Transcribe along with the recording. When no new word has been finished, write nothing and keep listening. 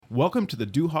Welcome to the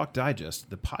Duhawk Digest,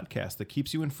 the podcast that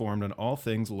keeps you informed on all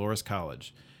things Loras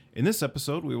College. In this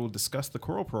episode, we will discuss the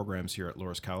choral programs here at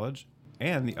Loras College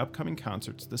and the upcoming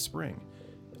concerts this spring.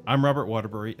 I'm Robert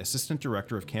Waterbury, Assistant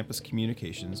Director of Campus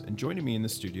Communications, and joining me in the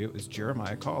studio is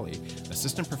Jeremiah Cawley,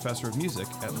 Assistant Professor of Music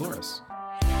at Loras.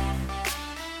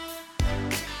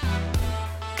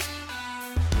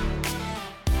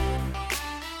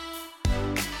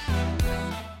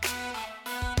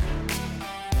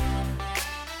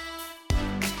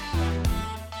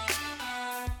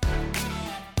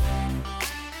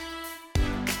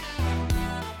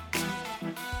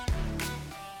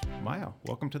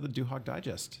 Welcome to the Duhawk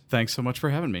Digest. Thanks so much for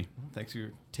having me. Thanks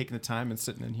for taking the time and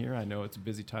sitting in here. I know it's a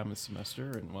busy time of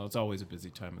semester, and well, it's always a busy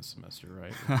time of semester,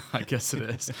 right? I guess it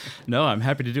is. No, I'm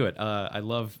happy to do it. I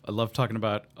love talking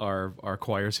about our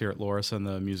choirs here at Loras and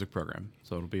the music program.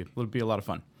 So it'll be a lot of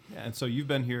fun. Yeah, and so you've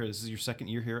been here. This is your second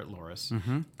year here at Loras.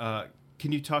 Mm-hmm.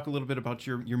 Can you talk a little bit about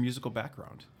your musical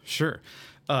background? Sure.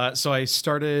 So I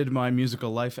started my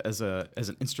musical life as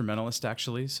an instrumentalist,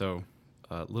 actually. So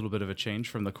a little bit of a change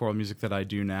from the choral music that I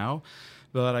do now.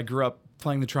 But I grew up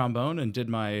playing the trombone and did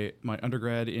my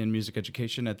undergrad in music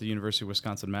education at the University of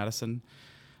Wisconsin-Madison.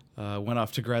 Went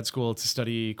off to grad school to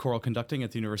study choral conducting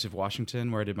at the University of Washington,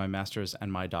 where I did my master's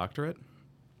and my doctorate.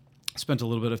 Spent a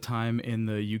little bit of time in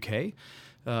the UK,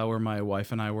 where my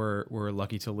wife and I were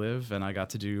lucky to live, and I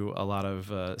got to do a lot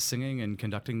of singing and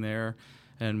conducting there.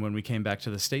 And when we came back to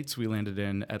the States, we landed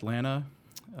in Atlanta,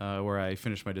 where I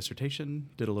finished my dissertation,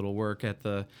 did a little work at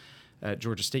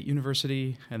Georgia State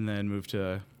University, and then moved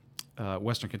to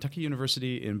Western Kentucky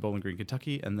University in Bowling Green,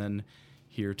 Kentucky, and then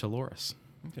here to Loras.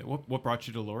 Okay, what brought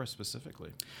you to Loras specifically?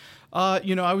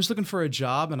 I was looking for a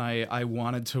job, and I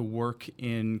wanted to work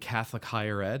in Catholic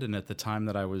higher ed, and at the time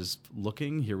that I was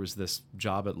looking, here was this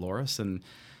job at Loras, and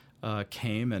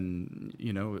came and,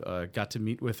 got to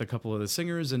meet with a couple of the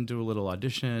singers and do a little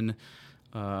audition.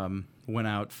 Went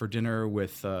out for dinner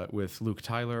with Luke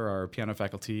Tyler, our piano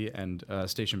faculty, and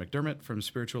Stacia McDermott from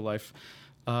Spiritual Life,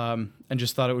 and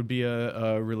just thought it would be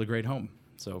a really great home.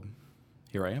 So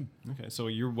here I am. Okay, so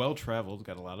you're well-traveled,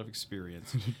 got a lot of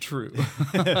experience. True.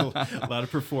 A lot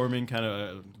of performing kind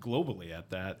of globally at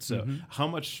that. So how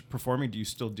much performing do you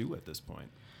still do at this point?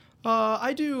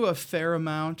 I do a fair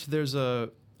amount. There's a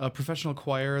professional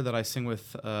choir that I sing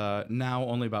with now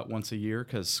only about once a year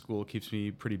because school keeps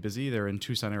me pretty busy. They're in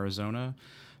Tucson, Arizona.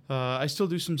 I still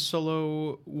do some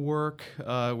solo work,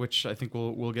 which I think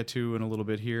we'll get to in a little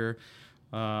bit here.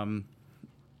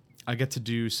 I get to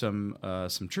do some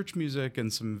church music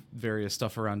and some various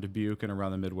stuff around Dubuque and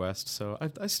around the Midwest. So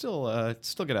I still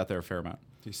get out there a fair amount.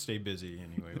 You stay busy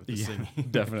anyway with the singing,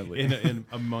 definitely. in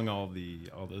among all the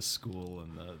school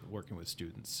and the working with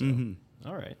students. So.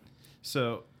 All right.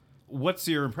 So, what's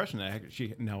your impression?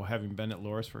 Actually, now having been at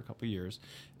Loras for a couple of years,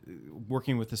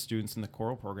 working with the students in the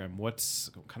choral program, what's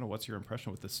your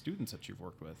impression with the students that you've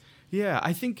worked with? Yeah,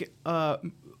 I think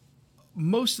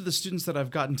most of the students that I've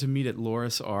gotten to meet at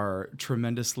Loras are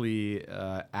tremendously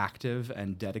active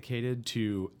and dedicated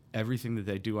to everything that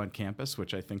they do on campus,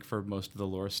 which I think for most of the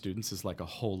Loras students is like a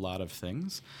whole lot of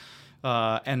things,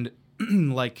 and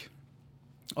like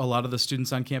a lot of the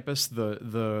students on campus,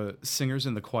 the singers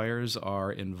in the choirs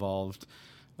are involved,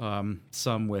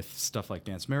 some with stuff like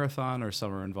Dance Marathon, or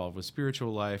some are involved with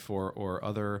Spiritual Life or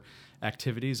other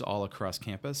activities all across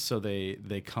campus. So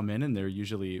they come in and they're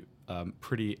usually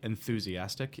pretty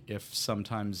enthusiastic, if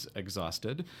sometimes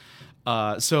exhausted.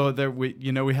 So there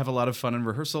we have a lot of fun in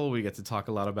rehearsal. We get to talk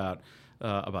a lot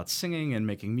about singing and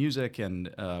making music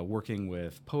and working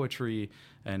with poetry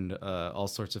and all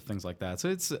sorts of things like that. So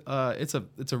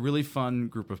it's a really fun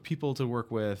group of people to work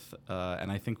with,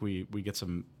 and I think we get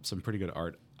some pretty good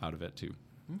art out of it too.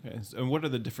 Okay, and what are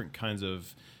the different kinds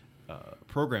of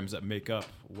programs that make up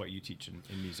what you teach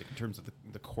in music in terms of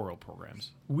the choral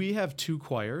programs? We have two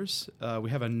choirs.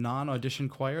 We have a non-audition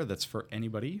choir that's for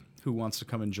anybody who wants to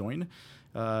come and join.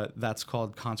 That's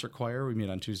called Concert Choir. We meet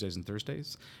on Tuesdays and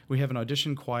Thursdays. We have an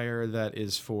audition choir that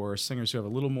is for singers who have a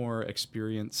little more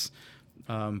experience,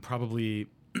 probably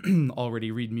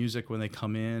already read music when they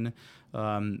come in,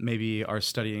 maybe are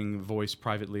studying voice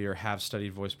privately or have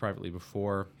studied voice privately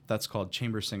before. That's called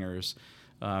Chamber Singers.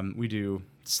 We do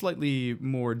slightly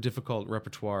more difficult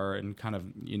repertoire and kind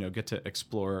of, get to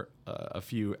explore a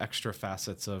few extra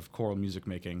facets of choral music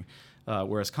making,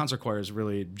 whereas concert choir is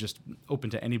really just open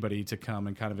to anybody to come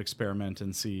and kind of experiment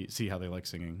and see how they like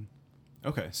singing.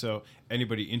 Okay, so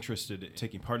anybody interested in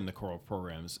taking part in the choral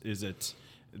programs, is it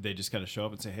they just kind of show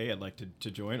up and say, "Hey, I'd like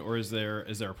to join," or is there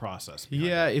a process?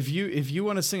 Yeah, if you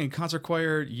want to sing in concert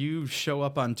choir, you show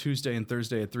up on Tuesday and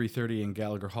Thursday at 3:30 in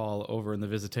Gallagher Hall over in the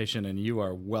Visitation, and you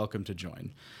are welcome to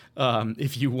join.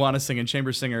 If you want to sing in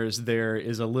chamber singers, there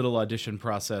is a little audition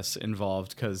process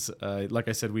involved because, like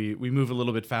I said, we move a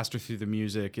little bit faster through the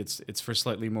music. It's for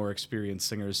slightly more experienced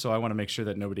singers, so I want to make sure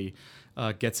that nobody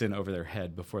gets in over their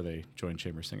head before they join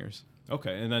chamber singers.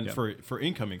 Okay, and then for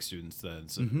incoming students, then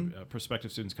so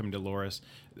prospective students coming to Loras,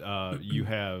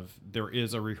 there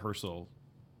is a rehearsal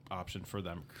option for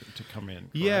them to come in.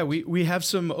 Correct? Yeah, we have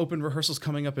some open rehearsals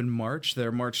coming up in March.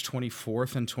 They're March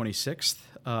 24th and 26th.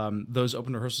 Those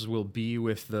open rehearsals will be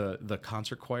with the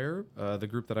concert choir, the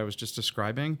group that I was just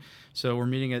describing. So we're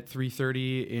meeting at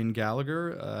 3:30 in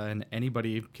Gallagher, and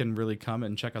anybody can really come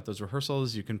and check out those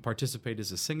rehearsals. You can participate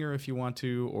as a singer if you want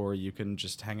to, or you can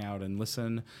just hang out and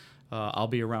listen. I'll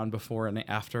be around before and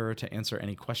after to answer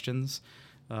any questions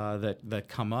that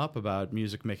come up about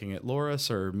music making at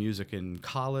Loras or music in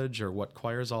college or what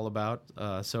choir is all about.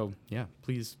 So yeah,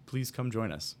 please come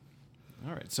join us.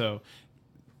 All right. So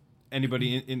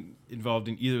anybody involved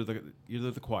in either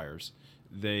the choirs,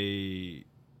 they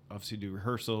obviously do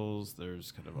rehearsals.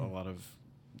 There's kind of a lot of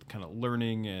kind of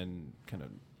learning and kind of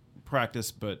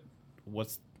practice, but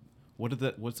what's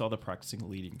all the practicing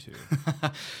leading to?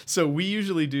 So we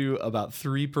usually do about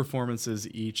 3 performances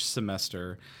each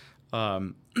semester.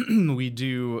 We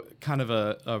do kind of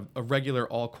a regular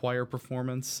all choir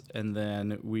performance, and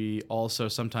then we also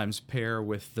sometimes pair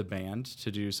with the band to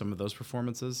do some of those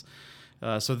performances.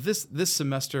 So this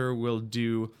semester we'll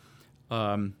do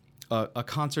a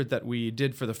concert that we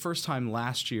did for the first time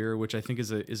last year, which I think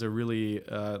is a really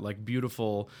like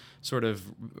beautiful sort of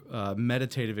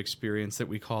meditative experience that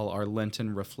we call our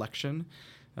Lenten Reflection.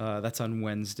 That's on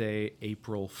Wednesday,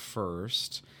 April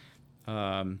 1st.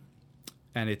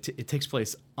 And it takes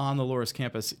place on the Loras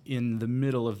campus in the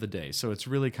middle of the day. So it's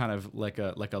really kind of like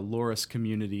a Loras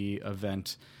community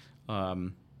event.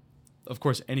 Of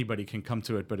course, anybody can come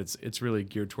to it, but it's really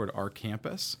geared toward our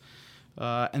campus.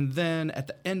 And then at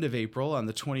the end of April, on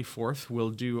the 24th, we'll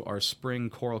do our spring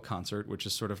choral concert, which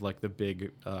is sort of like the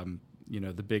big,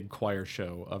 the big choir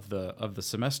show of the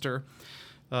semester.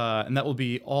 And that will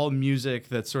be all music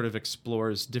that sort of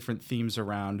explores different themes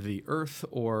around the earth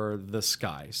or the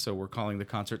sky. So we're calling the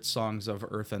concert Songs of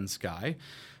Earth and Sky.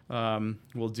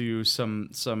 We'll do some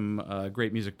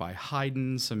great music by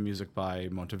Haydn, some music by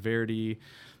Monteverdi,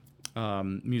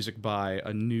 music by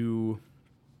a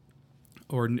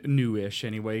newish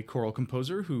anyway, choral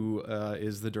composer who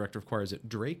is the director of choirs at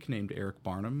Drake, named Eric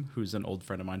Barnum, who's an old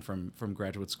friend of mine from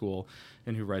graduate school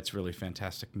and who writes really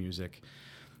fantastic music.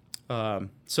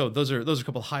 So those are a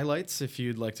couple highlights if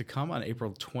you'd like to come on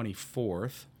April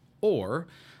 24th, or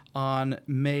on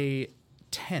May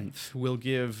 10th, we'll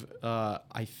give,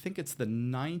 I think it's the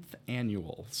 9th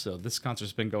annual. So this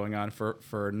concert's been going on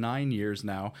for 9 years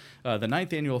now. The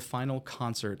 9th annual final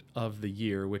concert of the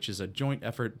year, which is a joint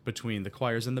effort between the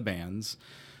choirs and the bands.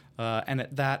 And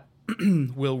at that,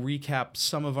 we'll recap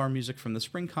some of our music from the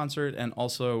spring concert, and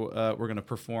also we're going to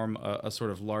perform a sort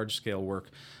of large-scale work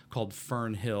called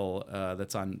Fern Hill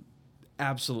that's on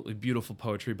absolutely beautiful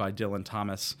poetry by Dylan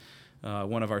Thomas.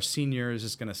 One of our seniors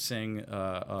is going to sing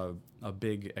a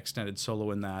big extended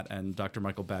solo in that, and Dr.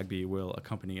 Michael Bagby will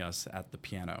accompany us at the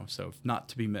piano. So not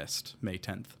to be missed, May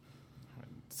 10th.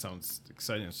 Sounds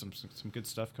exciting. Some good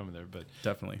stuff coming there, but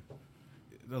definitely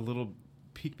a little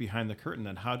peek behind the curtain.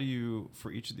 Then, how do you,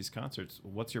 for each of these concerts,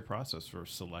 what's your process for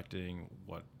selecting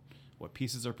what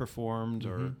pieces are performed,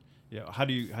 or how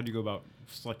do you go about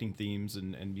selecting themes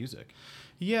and music?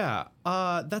 Yeah,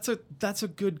 that's a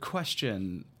good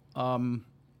question.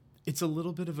 It's a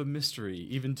little bit of a mystery,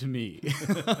 even to me.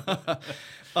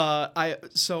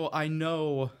 I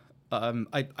know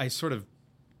I sort of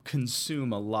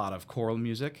consume a lot of choral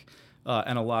music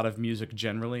and a lot of music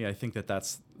generally. I think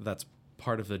that's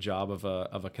part of the job of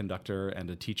a conductor and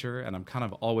a teacher, and I'm kind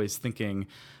of always thinking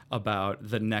about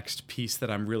the next piece that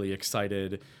I'm really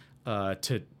excited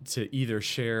to either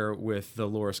share with the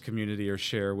Loras community or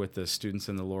share with the students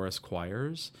in the Loras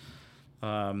choirs.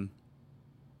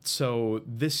 So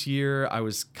this year I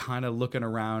was kind of looking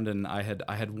around, and I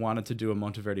had wanted to do a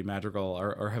Monteverdi madrigal,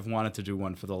 or have wanted to do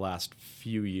one for the last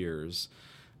few years,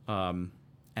 and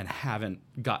haven't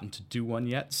gotten to do one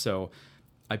yet. So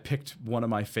I picked one of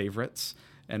my favorites,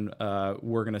 and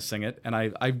we're gonna sing it. And I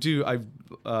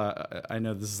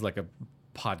know this is like a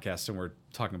podcast and we're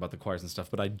talking about the choirs and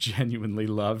stuff, but I genuinely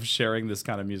love sharing this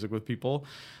kind of music with people.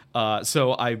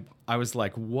 So I was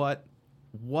like, what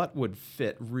what would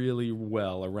fit really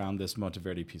well around this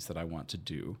Monteverdi piece that I want to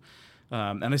do.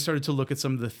 And I started to look at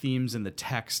some of the themes in the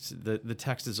text. The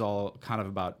text is all kind of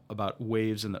about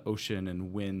waves in the ocean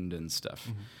and wind and stuff.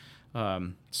 So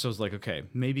I was like, okay,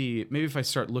 maybe if I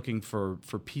start looking for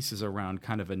pieces around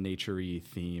kind of a nature-y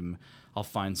theme, I'll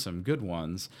find some good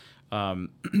ones. And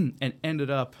ended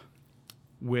up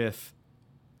with,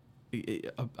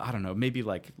 I don't know, maybe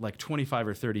like 25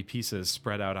 or 30 pieces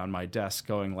spread out on my desk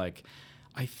going like,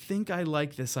 I think I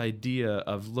like this idea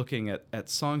of looking at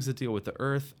songs that deal with the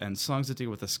earth and songs that deal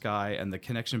with the sky and the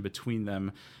connection between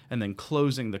them, and then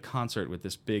closing the concert with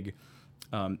this big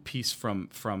piece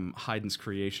from Haydn's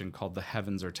creation called "The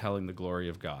Heavens Are Telling the Glory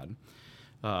of God."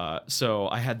 So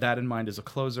I had that in mind as a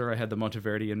closer. I had the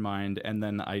Monteverdi in mind, and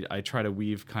then I try to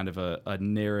weave kind of a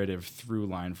narrative through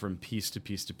line from piece to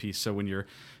piece to piece. So when you're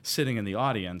sitting in the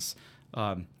audience,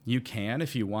 you can,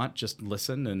 if you want, just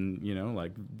listen and,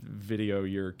 like video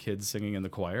your kids singing in the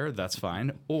choir. That's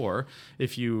fine. Or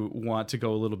if you want to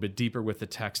go a little bit deeper with the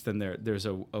text, then there's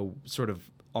a sort of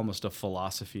almost a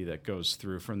philosophy that goes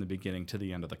through from the beginning to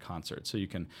the end of the concert. So you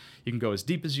can go as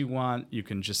deep as you want. You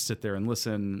can just sit there and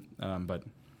listen. But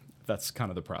that's kind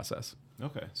of the process.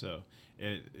 Okay. So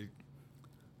it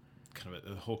kind of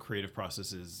the whole creative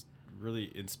process is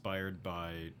really inspired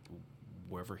by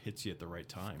wherever hits you at the right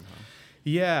time, huh?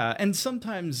 Yeah, and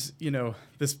sometimes,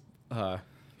 this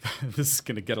this is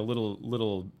going to get a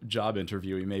little job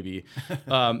interviewy maybe,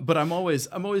 but I'm always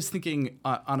thinking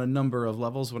on a number of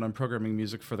levels when I'm programming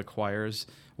music for the choirs.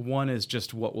 One is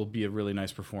just what will be a really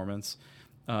nice performance,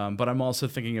 but I'm also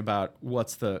thinking about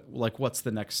what's the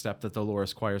next step that the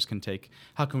Loras choirs can take.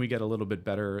 How can we get a little bit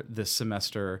better this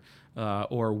semester,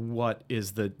 or what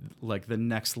is the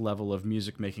next level of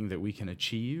music making that we can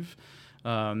achieve?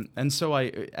 And so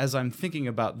as I'm thinking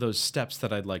about those steps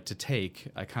that I'd like to take,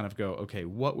 I kind of go, okay,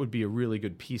 what would be a really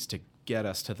good piece to get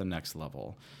us to the next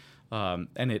level?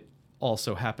 And it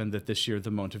also happened that this year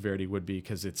the Monteverdi would be,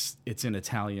 because it's in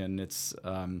Italian.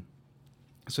 So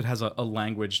it has a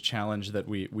language challenge that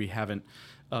we haven't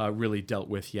really dealt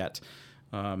with yet.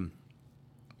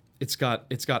 It's got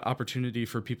opportunity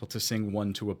for people to sing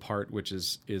one to a part, which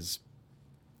is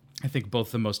I think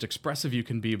both the most expressive you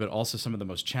can be, but also some of the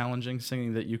most challenging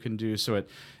singing that you can do. So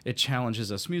it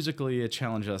challenges us musically. It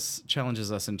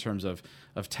challenges us in terms of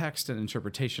text and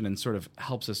interpretation, and sort of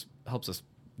helps us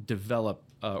develop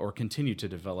or continue to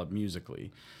develop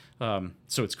musically.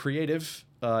 So it's creative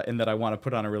in that I want to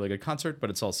put on a really good concert, but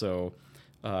it's also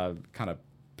kind of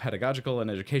pedagogical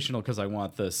and educational because I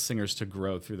want the singers to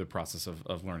grow through the process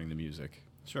of learning the music.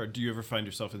 Sure. Do you ever find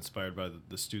yourself inspired by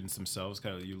the students themselves?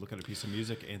 Kind of, you look at a piece of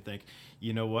music and think,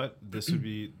 you know what, this would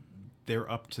be, they're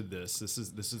up to this. This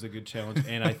is a good challenge,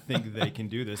 and I think they can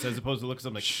do this. As opposed to look at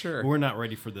something like, sure, we're not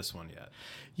ready for this one yet.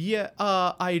 Yeah,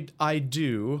 I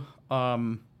do.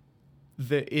 In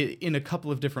a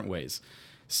couple of different ways.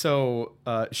 So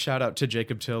shout out to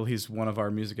Jacob Till. He's one of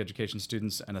our music education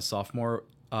students and a sophomore.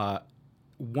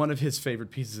 One of his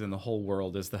favorite pieces in the whole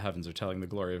world is "The Heavens Are Telling the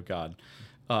Glory of God."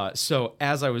 So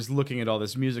as I was looking at all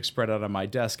this music spread out on my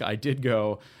desk, I did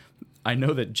go, I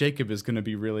know that Jacob is going to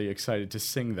be really excited to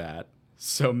sing that,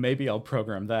 so maybe I'll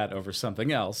program that over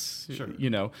something else. Sure.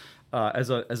 As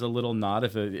a little nod,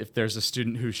 if there's a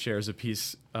student who shares a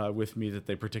piece with me that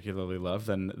they particularly love,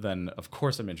 then of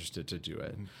course I'm interested to do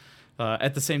it. Mm-hmm.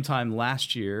 At the same time,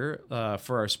 last year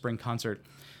for our spring concert,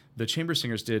 the chamber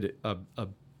singers did a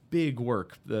big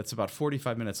work that's about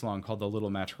 45 minutes long called "The Little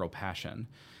Magical Passion,"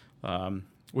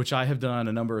 which I have done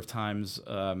a number of times,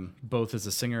 both as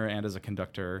a singer and as a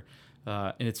conductor,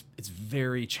 and it's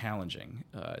very challenging.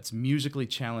 It's musically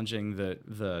challenging.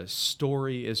 The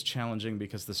story is challenging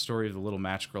because the story of the Little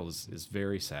Match Girl is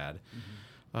very sad.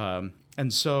 Mm-hmm.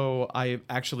 And so I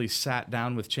actually sat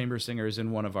down with chamber singers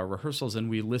in one of our rehearsals, and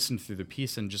we listened through the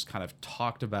piece and just kind of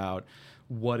talked about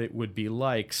what it would be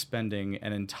like spending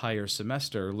an entire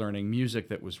semester learning music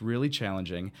that was really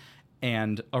challenging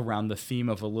and around the theme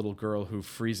of a little girl who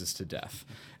freezes to death.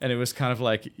 And it was kind of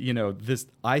like, this.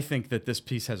 I think that this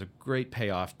piece has a great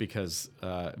payoff because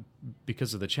of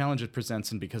the challenge it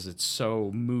presents and because it's so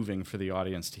moving for the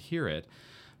audience to hear it.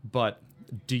 But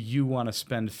do you want to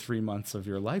spend 3 months of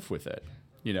your life with it?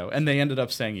 And they ended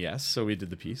up saying yes, so we did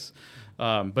the piece.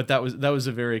 But that was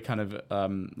a very kind of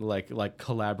like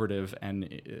collaborative and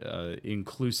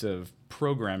inclusive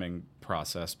programming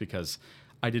process, because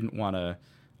I didn't want to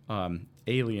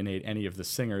alienate any of the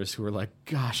singers who were like,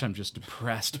 gosh, I'm just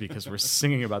depressed because we're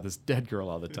singing about this dead girl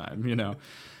all the time,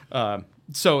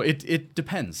 So it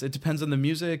depends. It depends on the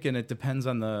music, and it depends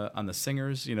on the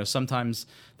singers. Sometimes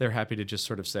they're happy to just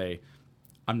sort of say,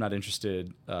 I'm not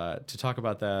interested to talk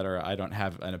about that, or I don't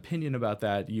have an opinion about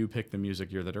that. You pick the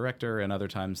music, you're the director. And other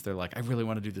times they're like, I really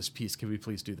want to do this piece. Can we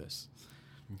please do this?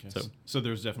 Okay. So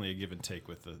there's definitely a give and take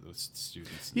with the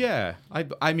students. Yeah,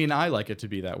 I mean, I like it to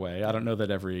be that way. I don't know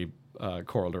that every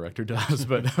choral director does,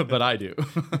 but I do.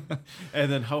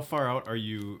 And then how far out are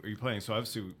you playing? So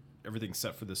obviously everything's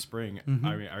set for the spring. Mm-hmm.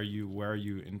 I mean, where are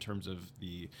you in terms of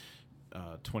the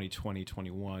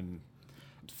 2020-21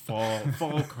 fall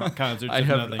concerts? I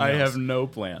have no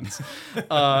plans.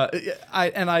 I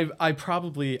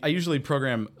usually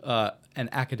program an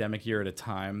academic year at a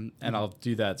time, and I'll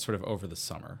do that sort of over the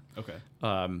summer. Okay.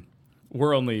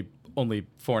 We're only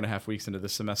 4.5 weeks into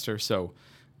this semester, so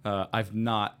I've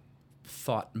not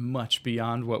thought much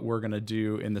beyond what we're going to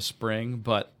do in the spring.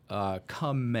 But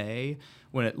come May,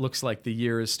 when it looks like the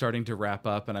year is starting to wrap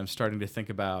up and I'm starting to think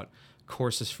about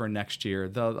courses for next year,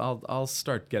 I'll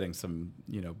start getting some,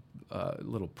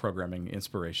 little programming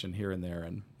inspiration here and there,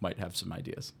 and might have some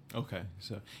ideas. Okay.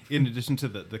 So in addition to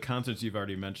the concerts you've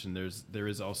already mentioned, there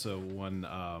is also one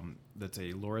that's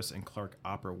a Loris and Clark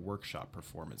opera workshop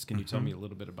performance. Can you tell me a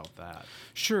little bit about that?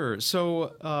 Sure.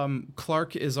 So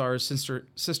Clark is our sister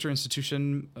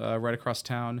institution right across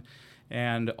town,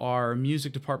 and our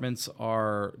music departments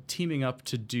are teaming up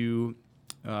to do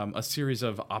a series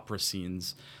of opera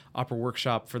scenes. Opera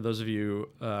workshop, for those of you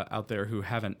out there who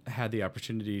haven't had the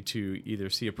opportunity to either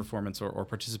see a performance or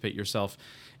participate yourself,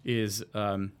 is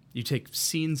you take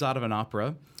scenes out of an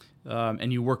opera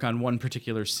and you work on one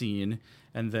particular scene,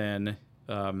 and then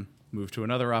move to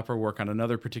another opera, work on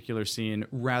another particular scene,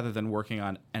 rather than working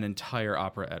on an entire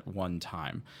opera at one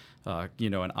time.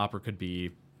 An opera could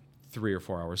be 3 or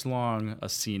 4 hours long. A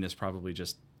scene is probably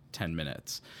just 10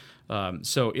 minutes.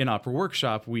 So in Opera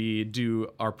Workshop, we do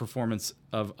our performance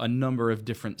of a number of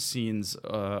different scenes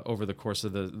over the course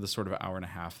of the sort of hour and a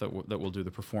half that we'll do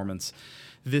the performance.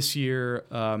 This year,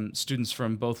 students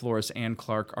from both Loris and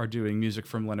Clark are doing music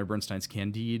from Leonard Bernstein's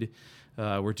Candide.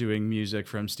 We're doing music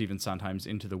from Stephen Sondheim's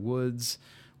Into the Woods.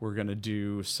 We're going to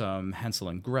do some Hansel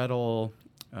and Gretel,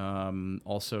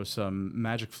 also some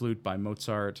Magic Flute by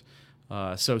Mozart.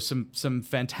 So some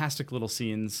fantastic little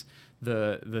scenes.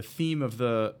 The theme of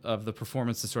the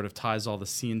performance that sort of ties all the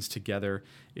scenes together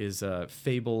is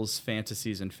fables,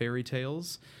 fantasies, and fairy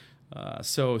tales.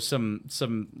 So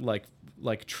some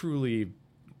like truly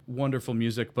wonderful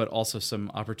music, but also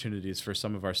some opportunities for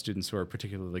some of our students who are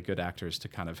particularly good actors to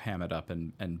kind of ham it up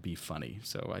and be funny.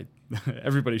 So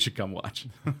everybody should come watch.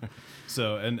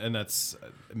 So and that's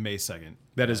May 2nd.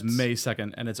 That is May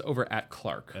 2nd, and it's over at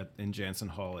Clark in Jansen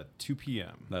Hall at 2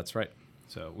 p.m. That's right.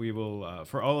 So we will,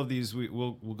 for all of these,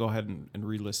 we'll go ahead and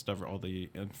relist all the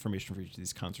information for each of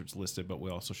these concerts listed, but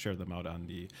we'll also share them out on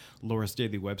the Loris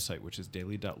Daily website, which is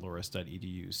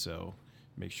daily.loris.edu. So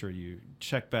make sure you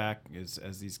check back as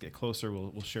these get closer.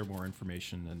 We'll share more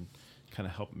information and kind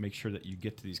of help make sure that you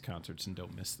get to these concerts and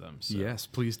don't miss them. So, yes,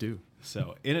 please do.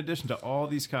 So in addition to all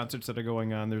these concerts that are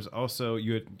going on, there's also,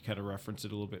 you had kind of referenced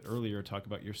it a little bit earlier, talk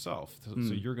about yourself.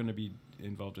 So you're going to be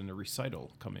involved in a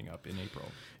recital coming up in April.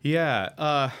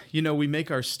 Yeah. We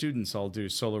make our students all do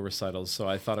solo recitals, so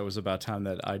I thought it was about time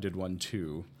that I did one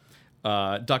too.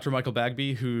 Dr. Michael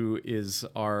Bagby, who is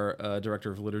our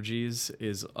director of liturgies,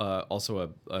 is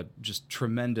also a just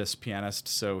tremendous pianist.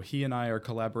 So he and I are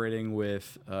collaborating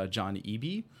with John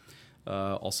Eby,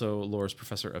 also Loris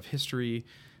Professor of History.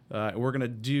 We're going to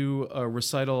do a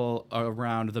recital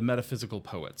around the metaphysical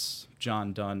poets,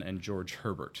 John Donne and George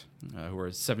Herbert, who are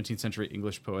 17th century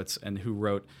English poets and who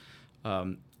wrote,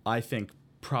 I think,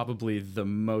 probably the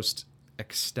most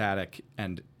ecstatic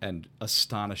and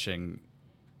astonishing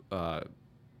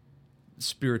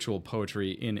spiritual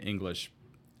poetry in English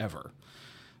ever.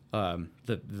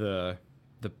 The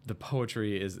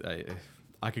poetry is.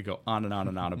 I could go on and on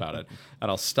and on about it,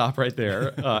 and I'll stop right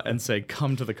there and say,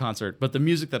 come to the concert. But the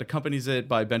music that accompanies it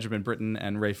by Benjamin Britten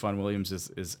and Ray Fawn Williams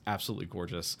is absolutely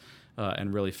gorgeous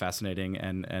and really fascinating.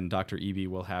 And Dr. Eby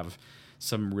will have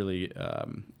some really,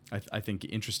 I think,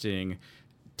 interesting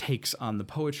takes on the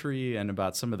poetry and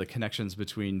about some of the connections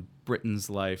between Britten's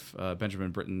life, Benjamin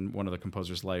Britten, one of the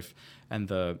composer's life, and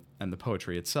the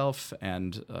poetry itself,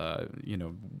 and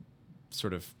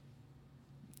sort of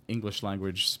English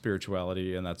language,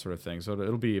 spirituality, and that sort of thing. So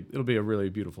it'll be a really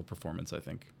beautiful performance, I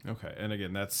think. Okay, and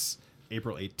again, that's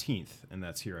April 18th, and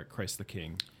that's here at Christ the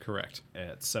King. Correct.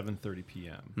 At 7:30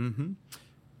 p.m. Mm-hmm.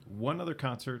 One other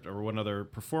concert or one other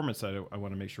performance that I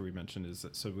want to make sure we mention is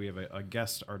that, so we have a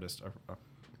guest artist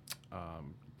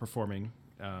performing,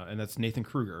 and that's Nathan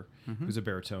Kruger, who's a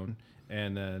baritone,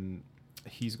 and then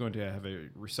he's going to have a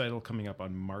recital coming up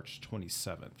on March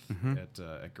 27th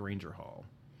at Granger Hall.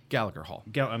 Gallagher Hall.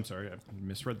 I'm sorry, I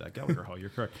misread that. Gallagher Hall. You're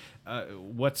correct.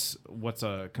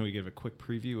 Can we give a quick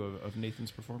preview of Nathan's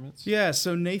performance? Yeah,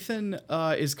 so Nathan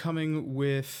is coming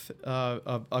with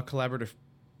a collaborative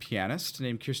pianist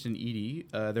named Kirsten Eady.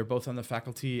 They're both on the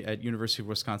faculty at University of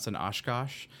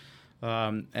Wisconsin-Oshkosh.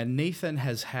 And Nathan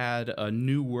has had a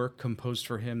new work composed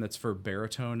for him that's for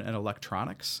baritone and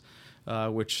electronics,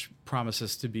 which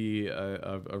promises to be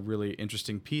a really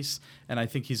interesting piece. And I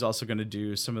think he's also going to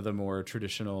do some of the more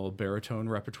traditional baritone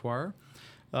repertoire.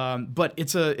 But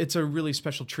it's a really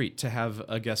special treat to have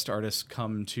a guest artist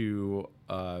come to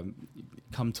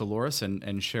Loras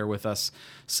and share with us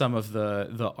some of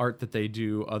the art that they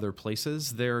do other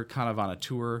places. They're kind of on a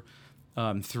tour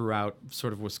throughout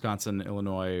sort of Wisconsin,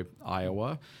 Illinois,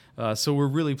 Iowa. So we're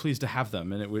really pleased to have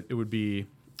them, and it would be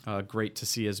great to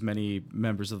see as many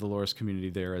members of the Loras community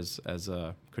there as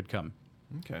could come.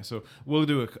 Okay, so we'll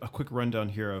do a quick rundown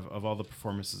here of all the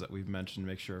performances that we've mentioned,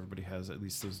 make sure everybody has at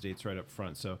least those dates right up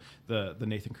front. So the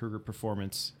Nathan Kruger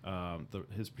performance,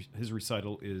 his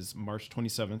recital is March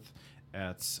 27th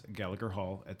at Gallagher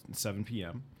Hall at 7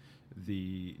 p.m.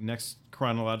 The next,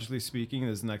 chronologically speaking,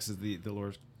 is the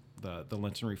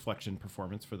Lenten Reflection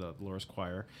performance for the Loras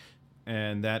Choir.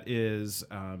 And that is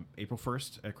April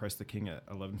 1st at Christ the King at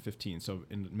 11:15, so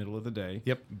in the middle of the day.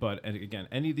 Yep. But and again,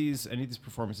 any of these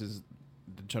performances,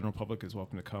 the general public is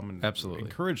welcome to come and absolutely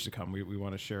encouraged to come. We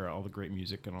want to share all the great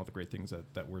music and all the great things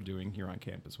that we're doing here on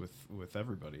campus with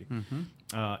everybody.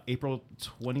 Mm-hmm. April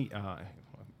 20.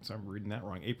 So I'm reading that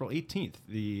wrong. April 18th.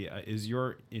 Is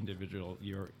your individual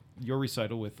your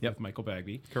recital with Michael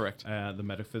Bagby. Correct. The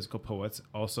Metaphysical Poets,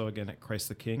 also again at Christ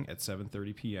the King at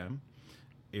 7:30 p.m.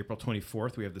 April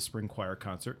 24th, we have the Spring Choir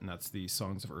Concert, and that's the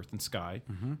Songs of Earth and Sky.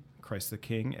 Mm-hmm. Christ the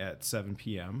King at 7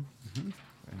 p.m. Mm-hmm.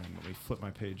 And let me flip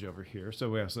my page over here. So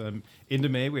we have into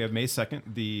May, we have May 2nd,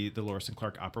 the Loras and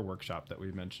Clark Opera Workshop that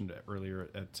we mentioned earlier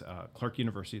at Clark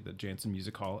University, the Jansen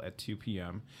Music Hall at 2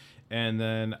 p.m. And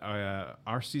then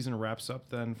our season wraps up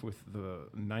then with the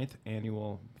 9th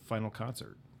annual final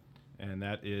concert. And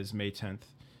that is May 10th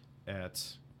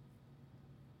at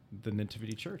the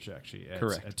Nativity Church, actually,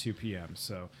 at 2 p.m.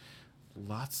 So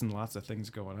lots and lots of things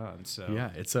going on. So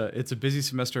yeah, it's a busy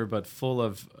semester, but full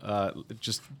of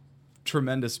just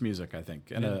tremendous music, I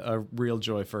think, and a real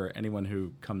joy for anyone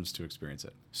who comes to experience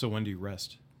it. So when do you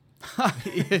rest?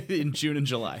 In June and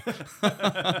July.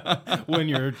 When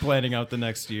you're planning out the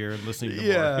next year and listening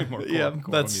to more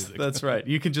choral music. That's right.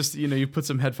 You can just, you put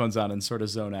some headphones on and sort of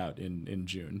zone out in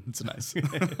June. It's nice.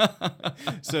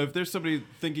 So if there's somebody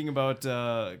thinking about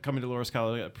coming to Loras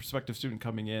College, a prospective student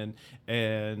coming in,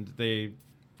 and they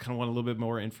kind of want a little bit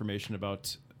more information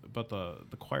about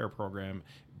the choir program,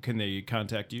 can they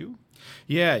contact you?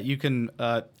 Yeah, you can.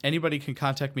 Anybody can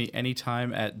contact me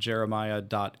anytime at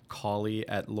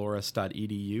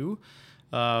jeremiah.cawley@loras.edu.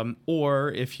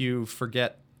 Or if you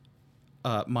forget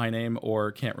my name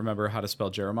or can't remember how to spell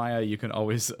Jeremiah, you can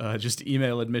always just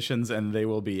email admissions, and they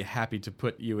will be happy to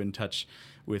put you in touch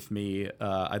with me.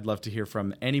 I'd love to hear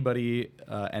from anybody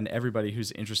and everybody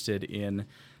who's interested in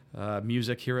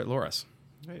music here at Loras.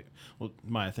 Great. Well,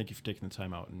 Maya, thank you for taking the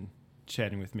time out and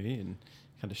chatting with me and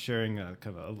kind of sharing kind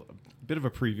of a bit of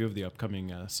a preview of the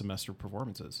upcoming semester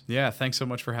performances. Yeah, thanks so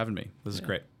much for having me. This is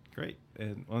great. Great.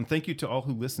 And thank you to all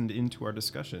who listened into our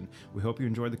discussion. We hope you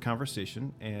enjoyed the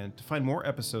conversation. And to find more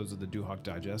episodes of the Duhawk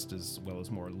Digest, as well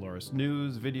as more Loras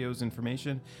news, videos,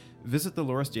 information, visit the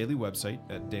Loras Daily website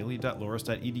at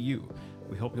daily.loras.edu.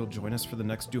 We hope you'll join us for the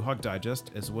next Duhawk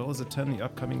Digest, as well as attend the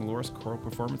upcoming Loras choral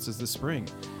performances this spring.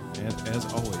 And as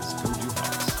always, go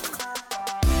Duhawks.